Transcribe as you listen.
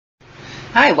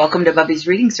Hi, welcome to Bubby's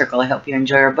Reading Circle. I hope you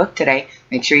enjoy our book today.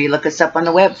 Make sure you look us up on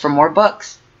the web for more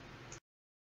books.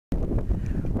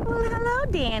 Well,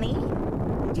 hello, Danny.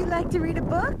 Would you like to read a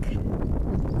book?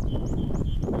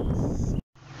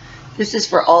 This is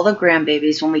for all the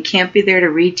grandbabies when we can't be there to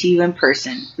read to you in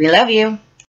person. We love you.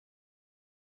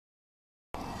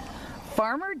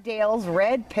 Farmer Dale's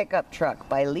Red Pickup Truck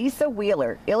by Lisa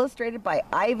Wheeler, illustrated by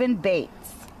Ivan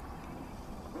Bates.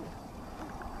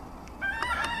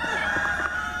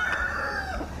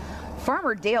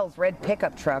 Farmer Dale's red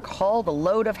pickup truck hauled a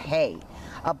load of hay.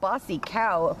 A bossy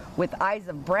cow with eyes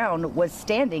of brown was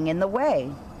standing in the way.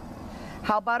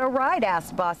 "How about a ride?"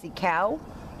 asked Bossy Cow.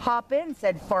 "Hop in,"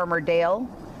 said Farmer Dale.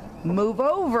 "Move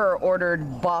over,"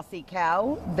 ordered Bossy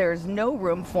Cow. "There's no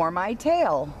room for my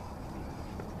tail."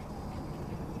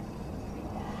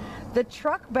 The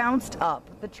truck bounced up,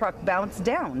 the truck bounced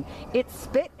down. It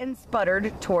spit and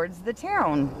sputtered towards the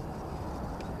town.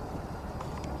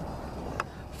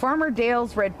 Farmer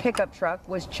Dale's red pickup truck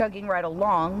was chugging right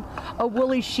along. A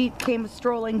woolly sheep came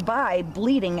strolling by,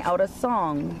 bleating out a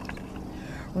song.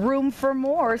 "Room for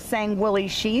more," sang Woolly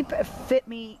Sheep. "Fit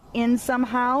me in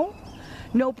somehow?"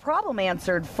 "No problem,"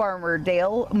 answered Farmer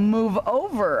Dale. "Move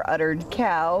over," uttered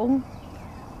Cow.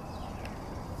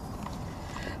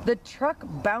 The truck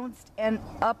bounced and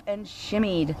up and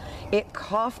shimmied. It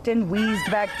coughed and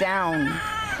wheezed back down.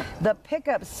 The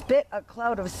pickup spit a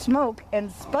cloud of smoke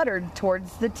and sputtered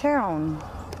towards the town.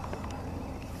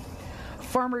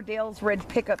 Farmer Dale's red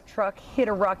pickup truck hit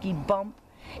a rocky bump.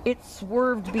 It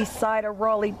swerved beside a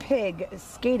Raleigh pig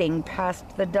skating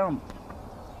past the dump.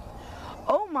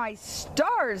 "Oh, my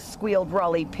stars," squealed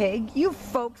Raleigh Pig. "You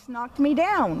folks knocked me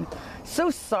down." "So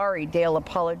sorry," Dale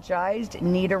apologized.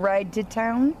 "Need a ride to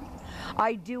town?"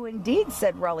 "I do indeed,"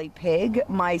 said Raleigh Pig.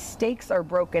 "My stakes are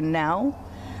broken now."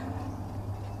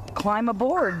 "Climb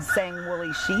aboard," sang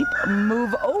Woolly Sheep.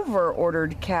 "Move over,"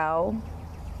 ordered Cow.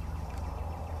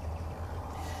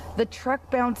 The truck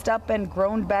bounced up and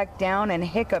groaned back down and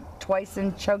hiccuped twice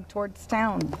and chugged towards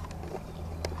town.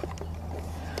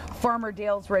 Farmer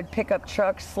Dale's red pickup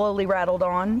truck slowly rattled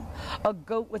on. A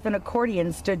goat with an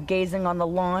accordion stood gazing on the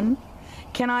lawn.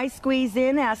 "Can I squeeze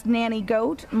in?" asked Nanny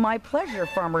Goat. "My pleasure,"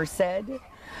 Farmer said.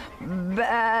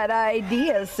 "Bad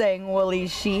idea," sang Woolly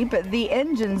Sheep. "The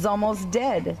engine's almost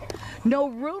dead." "No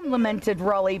room," lamented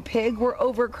Raleigh Pig. "We're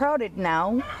overcrowded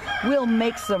now." "We'll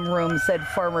make some room," said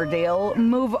Farmer Dale.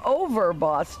 "Move over,"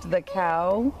 bossed the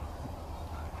Cow.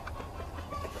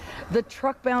 The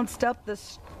truck bounced up, the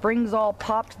springs all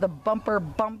popped, the bumper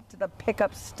bumped, the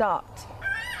pickup stopped.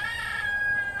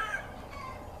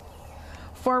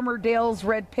 Farmer Dale's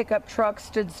red pickup truck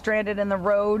stood stranded in the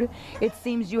road. "It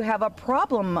seems you have a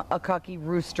problem," a cocky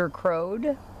rooster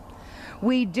crowed.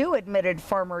 "We do," admitted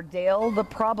Farmer Dale. "The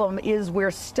problem is we're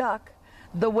stuck.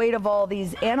 The weight of all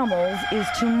these animals is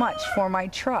too much for my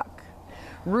truck."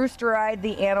 Rooster eyed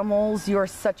the animals. "You're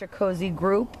such a cozy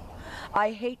group.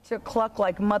 I hate to cluck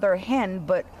like Mother Hen,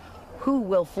 but who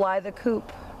will fly the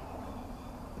coop?"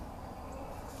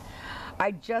 "I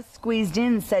just squeezed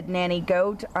in," said Nanny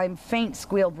Goat. "I'm faint,"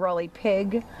 squealed Raleigh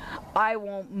Pig. "I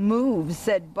won't move,"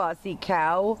 said Bossy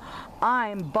Cow.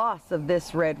 "I'm boss of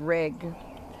this red rig."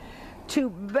 "Too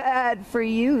bad for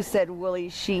you," said Woolly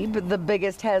Sheep. "The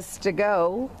biggest has to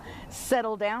go."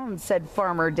 "Settle down," said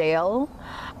Farmer Dale.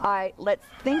 Let's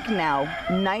think now,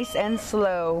 nice and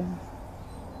slow."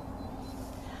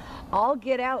 "I'll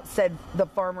get out," said the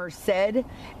farmer said,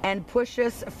 "and push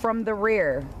us from the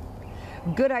rear."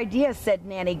 "Good idea," said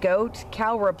Nanny Goat.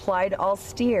 Cow replied, "I'll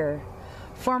steer."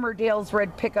 Farmer Dale's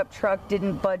red pickup truck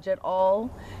didn't budge at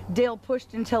all. Dale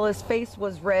pushed until his face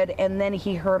was red, and then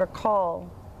he heard a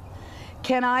call.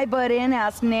 "Can I butt in?"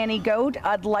 asked Nanny Goat.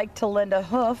 "I'd like to lend a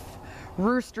hoof."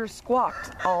 Rooster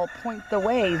squawked, "I'll point the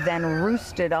way," then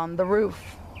roosted on the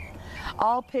roof.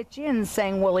 "I'll pitch in,"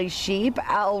 sang Woolly Sheep.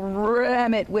 "I'll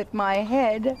ram it with my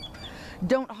head."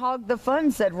 "Don't hog the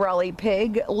fun," said Raleigh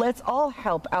Pig. "Let's all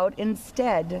help out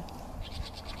instead."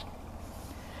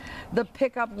 The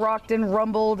pickup rocked and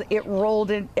rumbled. It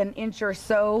rolled an inch or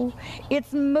so.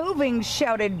 "It's moving,"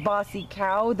 shouted Bossy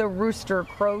Cow. The rooster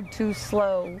crowed too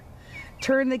slow.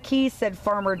 "Turn the key," said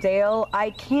Farmer Dale. "I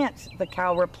can't," the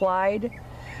cow replied.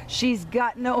 "She's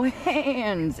got no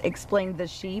hands," explained the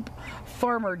sheep.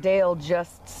 Farmer Dale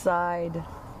just sighed.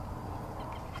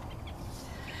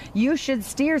 "You should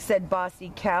steer," said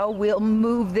Bossy Cow. "We'll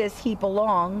move this heap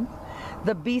along."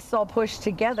 The beasts all pushed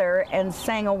together and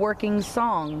sang a working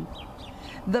song.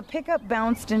 The pickup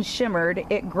bounced and shimmered.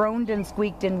 It groaned and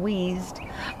squeaked and wheezed.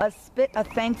 Spit a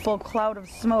thankful cloud of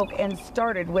smoke and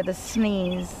started with a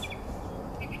sneeze.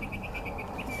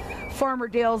 Farmer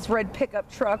Dale's red pickup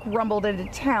truck rumbled into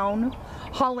town.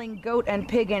 hauling goat and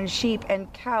pig and sheep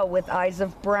and cow with eyes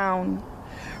of brown.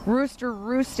 Rooster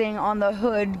roosting on the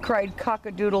hood cried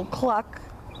cock-a-doodle cluck.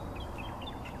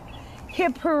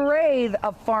 Hip hooray,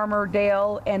 a Farmer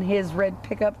Dale and his red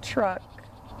pickup truck.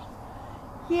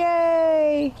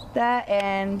 Yay! That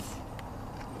ends.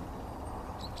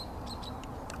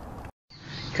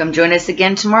 Come join us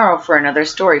again tomorrow for another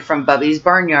story from Bubby's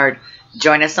Barnyard.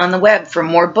 Join us on the web for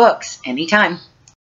more books anytime.